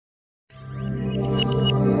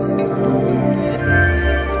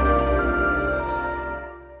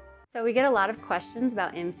We get a lot of questions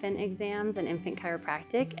about infant exams and infant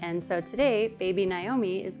chiropractic, and so today, baby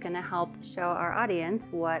Naomi is going to help show our audience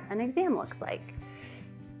what an exam looks like.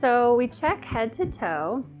 So we check head to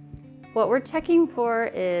toe. What we're checking for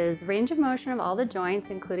is range of motion of all the joints,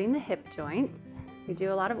 including the hip joints. We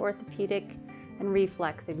do a lot of orthopedic and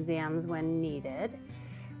reflex exams when needed.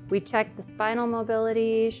 We check the spinal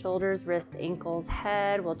mobility, shoulders, wrists, ankles,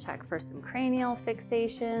 head. We'll check for some cranial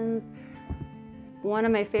fixations. One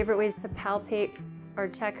of my favorite ways to palpate or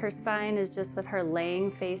check her spine is just with her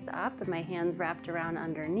laying face up and my hands wrapped around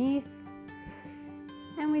underneath.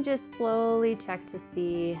 And we just slowly check to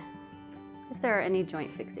see if there are any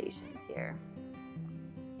joint fixations here.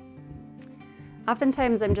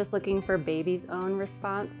 Oftentimes I'm just looking for baby's own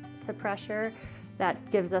response to pressure.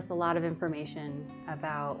 That gives us a lot of information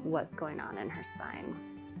about what's going on in her spine.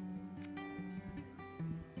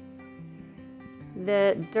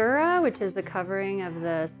 The dura, which is the covering of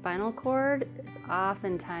the spinal cord, is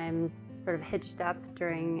oftentimes sort of hitched up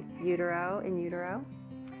during in utero.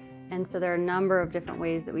 And so there are a number of different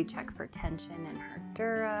ways that we check for tension in her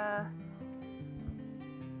dura.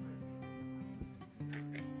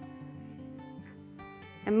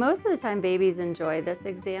 And most of the time babies enjoy this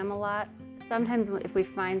exam a lot. Sometimes if we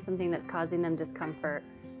find something that's causing them discomfort,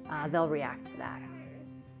 they'll react to that.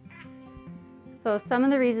 So some of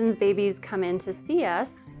the reasons babies come in to see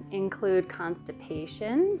us include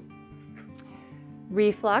constipation,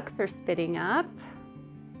 reflux or spitting up,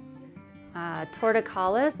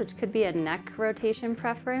 torticollis, which could be a neck rotation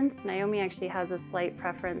preference. Naomi actually has a slight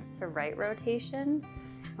preference to right rotation,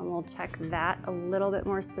 and we'll check that a little bit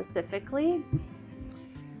more specifically.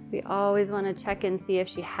 We always want to check and see if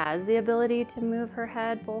she has the ability to move her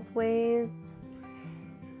head both ways,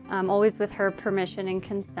 always with her permission and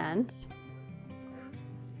consent.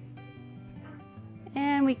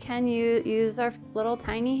 And we can use our little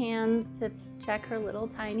tiny hands to check her little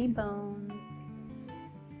tiny bones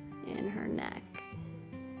in her neck.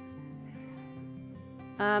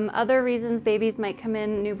 Other reasons babies might come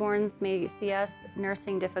in, newborns may see us,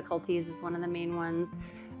 nursing difficulties is one of the main ones.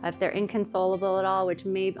 If they're inconsolable at all, which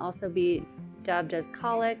may also be dubbed as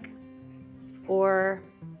colic, or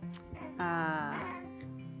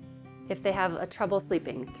if they have a trouble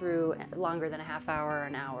sleeping through longer than a half hour or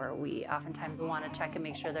an hour, we oftentimes want to check and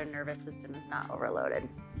make sure their nervous system is not overloaded.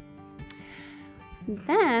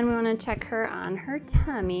 Then we want to check her on her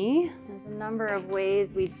tummy. There's a number of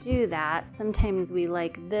ways we do that. Sometimes we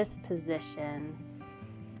like this position.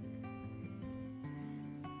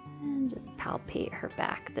 And just palpate her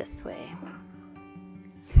back this way.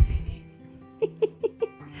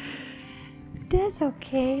 That's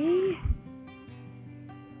okay.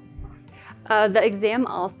 The exam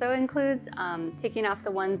also includes taking off the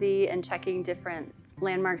onesie and checking different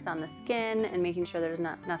landmarks on the skin and making sure there's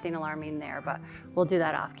nothing alarming there, but we'll do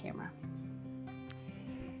that off camera.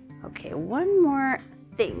 Okay, one more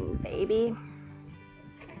thing, baby.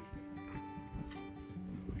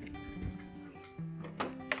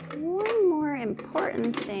 One more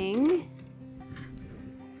important thing.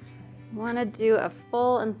 I want to do a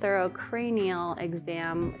full and thorough cranial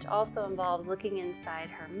exam, which also involves looking inside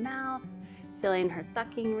her mouth, feeling her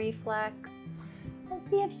sucking reflex. Let's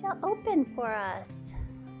see if she'll open for us.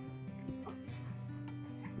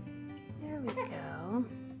 There we go.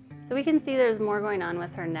 So we can see there's more going on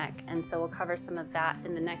with her neck, and so we'll cover some of that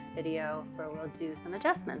in the next video where we'll do some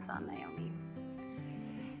adjustments on Naomi.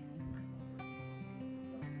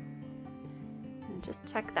 And just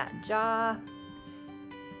check that jaw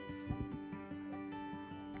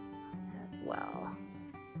as well.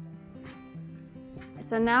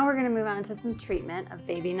 So now we're going to move on to some treatment of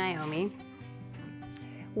baby Naomi.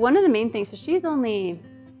 One of the main things, so she's only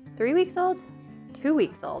 3 weeks old? 2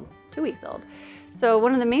 weeks old. 2 weeks old. So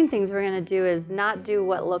one of the main things we're going to do is not do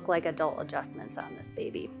what look like adult adjustments on this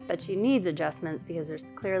baby, but she needs adjustments because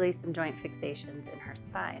there's clearly some joint fixations in her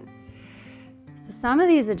spine. So some of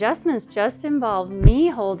these adjustments just involve me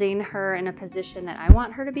holding her in a position that I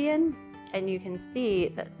want her to be in, and you can see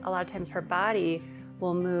that a lot of times her body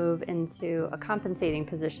will move into a compensating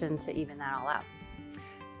position to even that all out.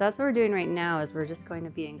 So that's what we're doing right now, is we're just going to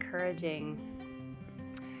be encouraging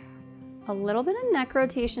a little bit of neck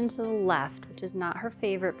rotation to the left, which is not her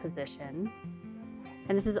favorite position.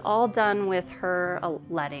 And this is all done with her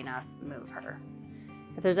letting us move her.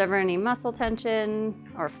 If there's ever any muscle tension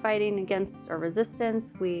or fighting against or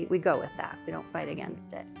resistance, we go with that. We don't fight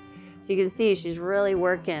against it. So you can see she's really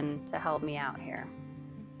working to help me out here.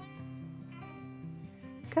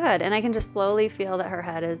 Good, and I can just slowly feel that her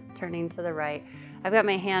head is turning to the right. I've got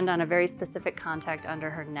my hand on a very specific contact under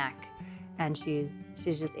her neck, and she's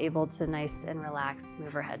just able to nice and relaxed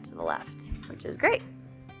move her head to the left, which is great.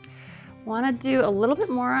 Want to do a little bit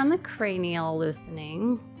more on the cranial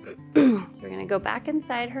loosening. So we're going to go back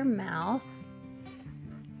inside her mouth,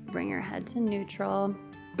 bring her head to neutral,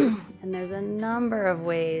 and there's a number of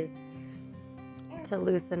ways to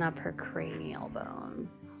loosen up her cranial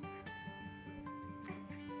bones.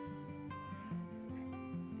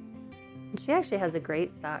 And she actually has a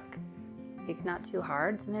great suck. Like, not too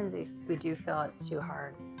hard. Sometimes we do feel it's too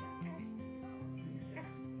hard.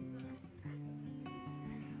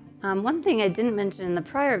 One thing I didn't mention in the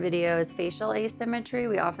prior video is facial asymmetry.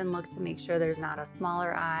 We often look to make sure there's not a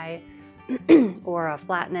smaller eye or a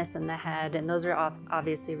flatness in the head, and those are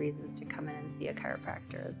obviously reasons to come in and see a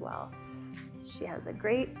chiropractor as well. She has a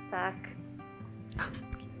great suck. Oh,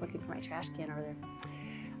 keep looking for my trash can over there.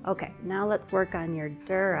 Okay, now let's work on your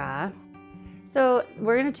dura. So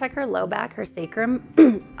we're gonna check her low back, her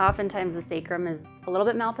sacrum. Oftentimes the sacrum is a little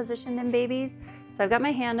bit malpositioned in babies. So I've got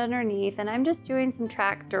my hand underneath and I'm just doing some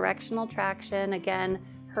directional traction. Again,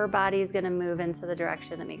 her body is gonna move into the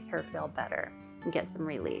direction that makes her feel better and get some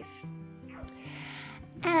relief.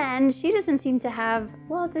 And she doesn't seem to have,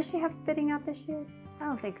 well, does she have spitting up issues? I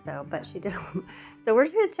don't think so, but she did. So we're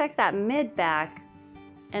just gonna check that mid back,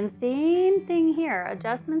 and same thing here.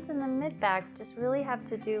 Adjustments in the mid back just really have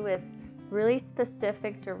to do with really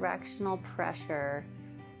specific directional pressure.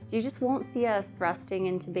 So you just won't see us thrusting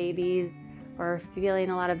into babies or feeling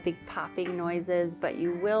a lot of big popping noises, but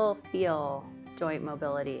you will feel joint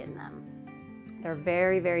mobility in them. They're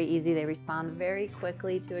very, very easy. They respond very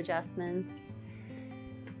quickly to adjustments.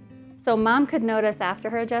 So mom could notice after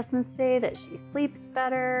her adjustments today that she sleeps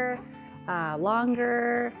better,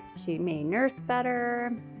 longer, she may nurse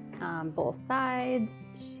better, both sides.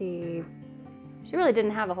 She really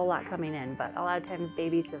didn't have a whole lot coming in, but a lot of times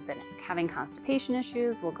babies who have been having constipation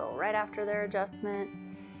issues will go right after their adjustment.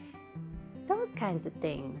 Those kinds of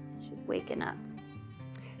things. She's waking up.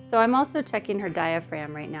 So I'm also checking her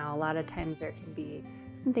diaphragm right now. A lot of times there can be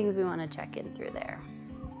some things we want to check in through there.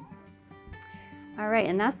 All right,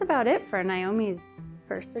 and that's about it for Naomi's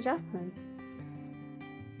first adjustments.